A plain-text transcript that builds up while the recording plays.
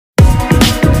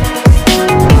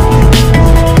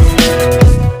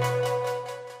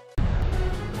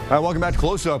Welcome back to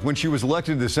Close-Up. When she was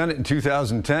elected to the Senate in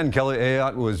 2010, Kelly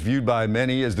Ayotte was viewed by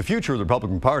many as the future of the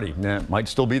Republican Party. That might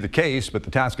still be the case, but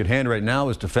the task at hand right now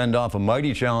is to fend off a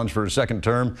mighty challenge for a second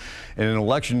term in an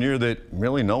election year that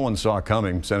really no one saw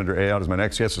coming. Senator Ayotte is my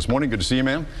next guest this morning. Good to see you,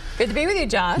 ma'am. Good to be with you,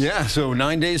 Josh. Yeah, so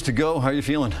 9 days to go. How are you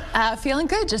feeling? Feeling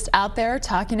good. Just out there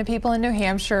talking to people in New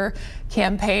Hampshire,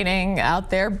 campaigning, out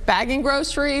there bagging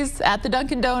groceries at the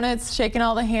Dunkin' Donuts, shaking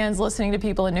all the hands, listening to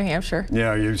people in New Hampshire.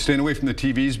 Yeah, you're staying away from the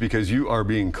TVs because you are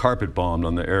being carpet bombed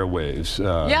on the airwaves.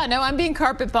 Yeah, no, I'm being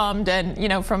carpet bombed,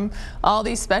 and from all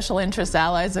these special interest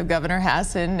allies of Governor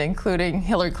Hassan, including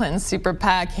Hillary Clinton's super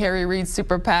PAC, Harry Reid's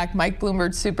super PAC, Mike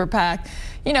Bloomberg's super PAC,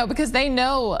 because they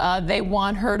know they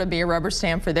want her to be a rubber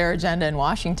stamp for their agenda in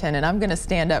Washington, and I'm going to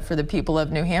stand up for the people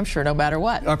of New Hampshire no matter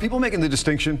what. Are people making the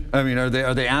distinction? I mean, are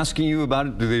they asking you about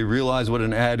it? Do they realize what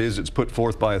an ad is? It's put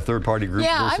forth by a third-party group?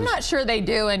 Yeah, versus... I'm not sure they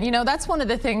do, and that's one of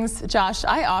the things, Josh,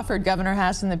 I offered Governor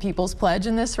Hassan the People's Pledge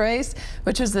in this race,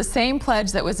 which was the same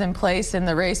pledge that was in place in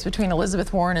the race between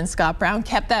Elizabeth Warren and Scott Brown.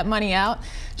 Kept that money out.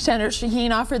 Senator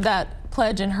Shaheen offered that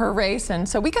pledge in her race, and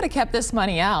so we could have kept this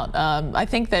money out. I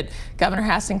think that Governor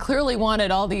Hassan clearly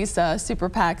wanted all these super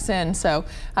PACs in, so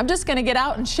I'm just going to get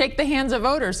out and shake the hands of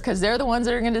voters because they're the ones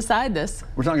that are going to decide this.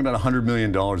 We're talking about $100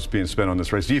 million being spent on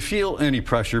this race. Do you feel any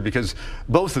pressure? Because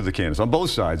both of the candidates on both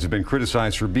sides have been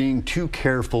criticized for being too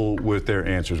careful with their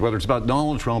answers, whether it's about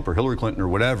Donald Trump or Hillary Clinton or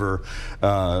whatever.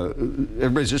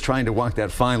 Everybody's just trying to walk that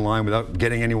fine line without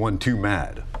getting anyone too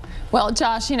mad. Well,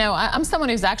 Josh, I'm someone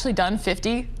who's actually done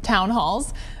 50 town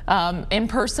halls in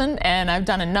person, and I've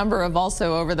done a number of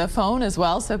also over the phone as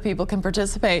well, so people can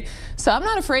participate. So I'm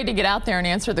not afraid to get out there and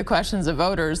answer the questions of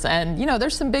voters. And,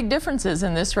 there's some big differences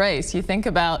in this race. You think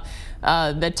about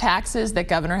the taxes that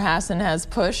Governor Hassan has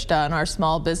pushed on our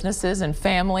small businesses and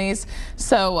families.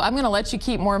 So I'm going to let you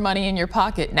keep more money in your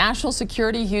pocket. National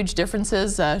security, huge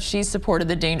differences. She supported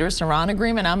the Dangerous Iran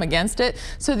Agreement. I'm against it.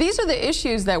 So these are the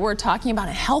issues that we're talking about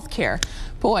in health care.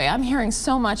 Boy, I'm hearing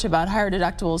so much about higher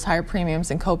deductibles, higher premiums,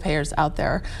 and co-payers out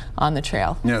there on the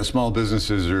trail. Yeah, small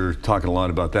businesses are talking a lot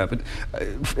about that.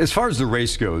 But as far as the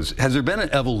race goes, has there been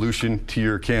an evolution to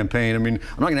your campaign? I mean,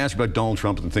 I'm not going to ask you about Donald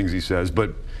Trump and the things he says,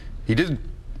 but he did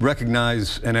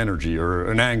recognize an energy or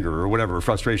an anger or whatever, a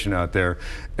frustration out there.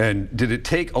 And did it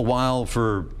take a while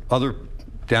for other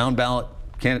down ballot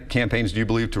campaigns, do you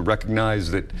believe, to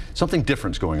recognize that something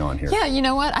different's going on here? Yeah, you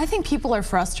know what? I think people are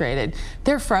frustrated.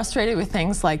 They're frustrated with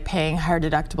things like paying higher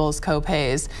deductibles,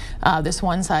 co-pays, this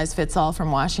one-size-fits-all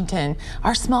from Washington.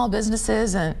 Our small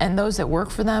businesses and those that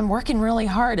work for them working really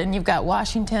hard, and you've got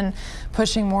Washington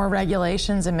pushing more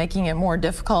regulations and making it more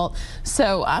difficult.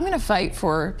 So I'm going to fight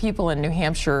for people in New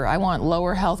Hampshire. I want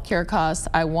lower health care costs.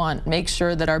 I want make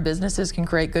sure that our businesses can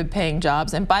create good paying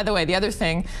jobs. And by the way, the other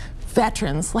thing,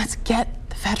 veterans, let's get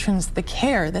the veterans the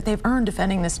care that they've earned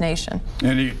defending this nation.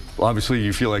 And obviously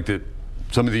you feel like that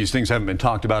some of these things haven't been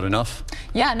talked about enough?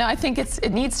 Yeah, no, I think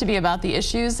it needs to be about the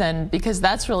issues, and because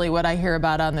that's really what I hear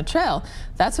about on the trail.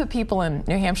 That's what people in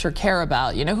New Hampshire care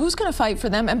about. Who's going to fight for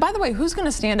them? And by the way, who's going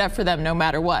to stand up for them no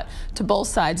matter what, to both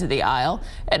sides of the aisle,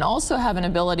 and also have an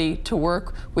ability to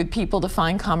work with people to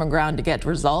find common ground to get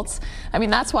results. I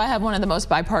mean, that's why I have one of the most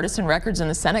bipartisan records in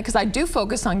the Senate, because I do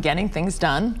focus on getting things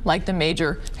done, like the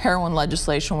major heroin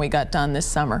legislation we got done this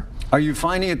summer. Are you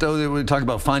finding it, though, that we talk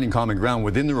about finding common ground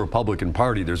within the Republican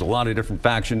Party? There's a lot of different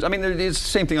factions. I mean, it's the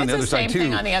same thing on the other side, too. It's the same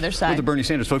thing on the other side. With the Bernie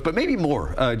Sanders folks, but maybe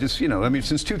more. I mean,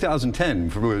 since 2010,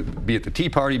 be it the Tea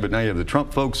Party, but now you have the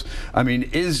Trump folks. I mean,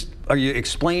 are you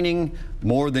explaining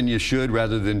more than you should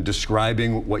rather than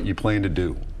describing what you plan to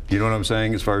do? You know what I'm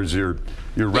saying, as far as your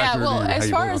record? Yeah, well, as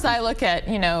far as I look at,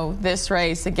 this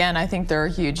race, again, I think there are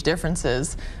huge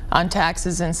differences on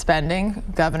taxes and spending.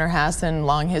 Governor Hassan,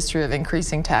 long history of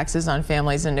increasing taxes on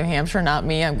families in New Hampshire. Not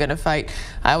me. I'm going to fight.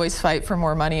 I always fight for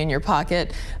more money in your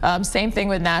pocket. Same thing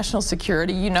with national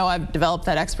security. I've developed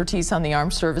that expertise on the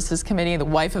Armed Services Committee, the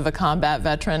wife of a combat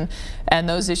veteran, and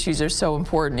those issues are so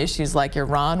important. Issues like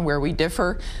Iran, where we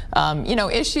differ.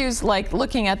 Issues like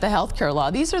looking at the health care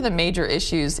law. These are the major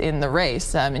issues in the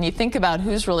race. And you think about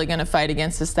who's really going to fight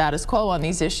against the status quo on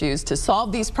these issues to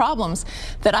solve these problems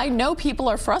that I know people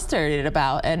are frustrated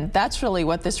about, and that's really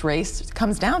what this race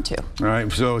comes down to. All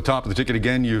right, so top of the ticket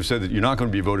again, you've said that you're not going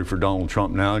to be voting for Donald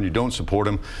Trump now, and you don't support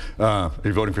him. Are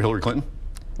you voting for Hillary Clinton?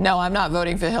 No, I'm not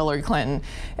voting for Hillary Clinton.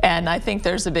 And I think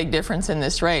there's a big difference in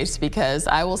this race because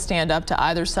I will stand up to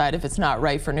either side if it's not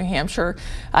right for New Hampshire.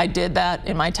 I did that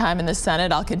in my time in the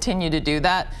Senate. I'll continue to do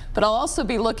that. But I'll also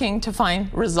be looking to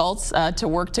find results to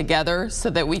work together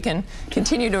so that we can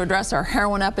continue to address our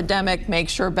heroin epidemic, make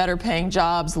sure better paying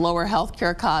jobs, lower health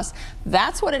care costs.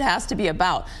 That's what it has to be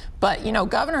about. But, you know,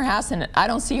 Governor Hassan, I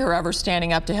don't see her ever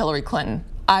standing up to Hillary Clinton.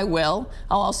 I will.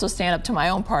 I'll also stand up to my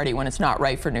own party when it's not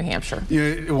right for New Hampshire.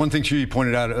 Yeah, one thing she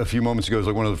pointed out a few moments ago is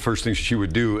like one of the first things she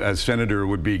would do as senator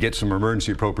would be get some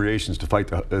emergency appropriations to fight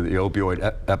the opioid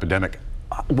epidemic.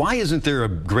 Why isn't there a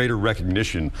greater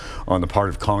recognition on the part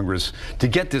of Congress to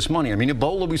get this money? I mean,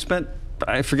 Ebola, we spent,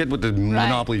 I forget what the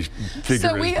monopoly figure is.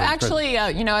 So we actually,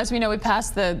 you know, as we know, we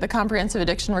passed the Comprehensive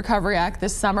Addiction Recovery Act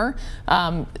this summer.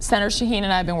 Senator Shaheen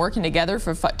and I have been working together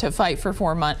to fight for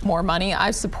more money.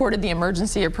 I've supported the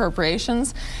emergency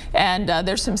appropriations, and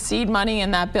there's some seed money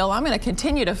in that bill. I'm going to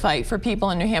continue to fight for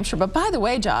people in New Hampshire. But by the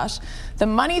way, Josh, the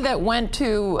money that went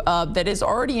to, that is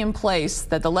already in place,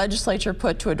 that the legislature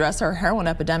put to address our heroin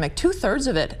epidemic, 2/3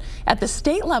 of it at the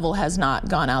state level has not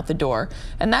gone out the door.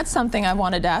 And that's something I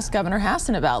wanted to ask Governor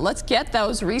Hassan about. Let's get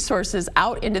those resources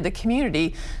out into the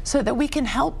community so that we can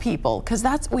help people, because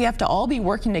we have to all be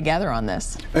working together on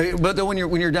this. But when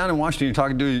you're down in Washington, you're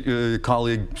talking to your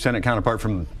colleague, Senate counterpart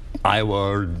from Iowa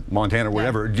or Montana or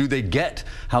whatever, do they get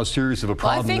how serious of a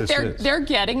problem this is? I think they're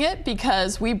getting it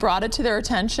because we brought it to their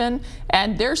attention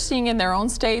and they're seeing in their own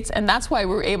states, and that's why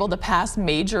we were able to pass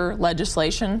major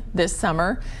legislation this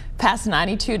summer, passed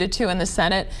 92-2 in the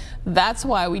Senate. That's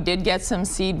why we did get some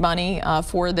seed money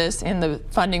for this in the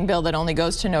funding bill that only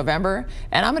goes to November,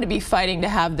 and I'm going to be fighting to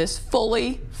have this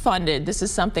fully funded. This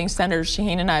is something Senator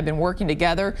Shaheen and I have been working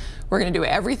together. We're going to do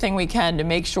everything we can to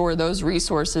make sure those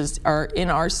resources are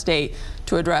in our state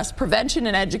to address prevention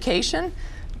and education,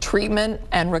 treatment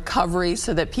and recovery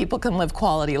so that people can live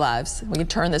quality lives. We can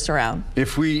turn this around.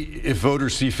 If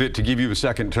voters see fit to give you a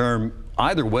second term,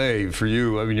 either way for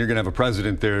you, I mean, you're going to have a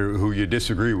president there who you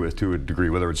disagree with to a degree,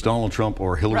 whether it's Donald Trump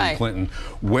or Hillary Clinton.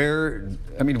 Where,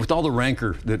 I mean, with all the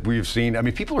rancor that we've seen, I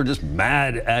mean, people are just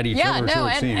mad at each other. Yeah, no,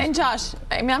 and Josh,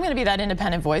 I mean, I'm going to be that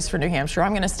independent voice for New Hampshire.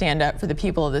 I'm going to stand up for the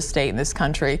people of this state and this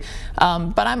country.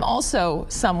 But I'm also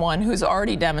someone who's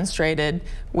already demonstrated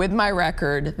with my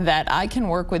record that I can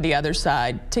work with the other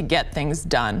side to get things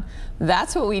done.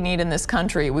 That's what we need in this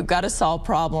country. We've got to solve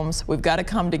problems. We've got to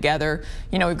come together.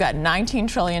 You know, we've got $19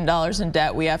 trillion in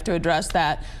debt. We have to address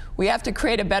that. We have to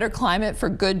create a better climate for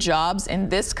good jobs in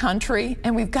this country,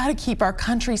 and we've got to keep our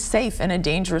country safe in a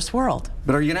dangerous world.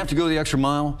 But are you going to have to go the extra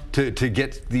mile to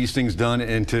get these things done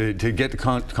and to get the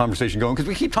conversation going? Because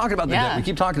we keep talking about the debt. We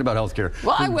keep talking about health care.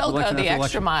 Well, I will go the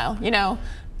extra mile. You know,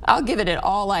 I'll give it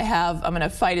all I have. I'm going to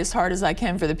fight as hard as I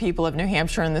can for the people of New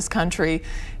Hampshire and this country.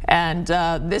 And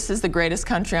this is the greatest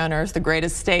country on earth, the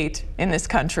greatest state in this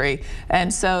country.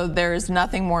 And so there is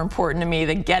nothing more important to me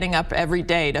than getting up every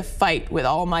day to fight with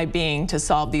all my being to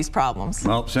solve these problems.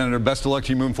 Well, Senator, best of luck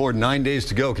to you moving forward. 9 days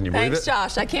to go. Can you believe it? Thanks,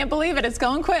 Josh. I can't believe it. It's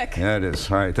going quick. Yeah, it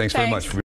is. All right. Thanks very much.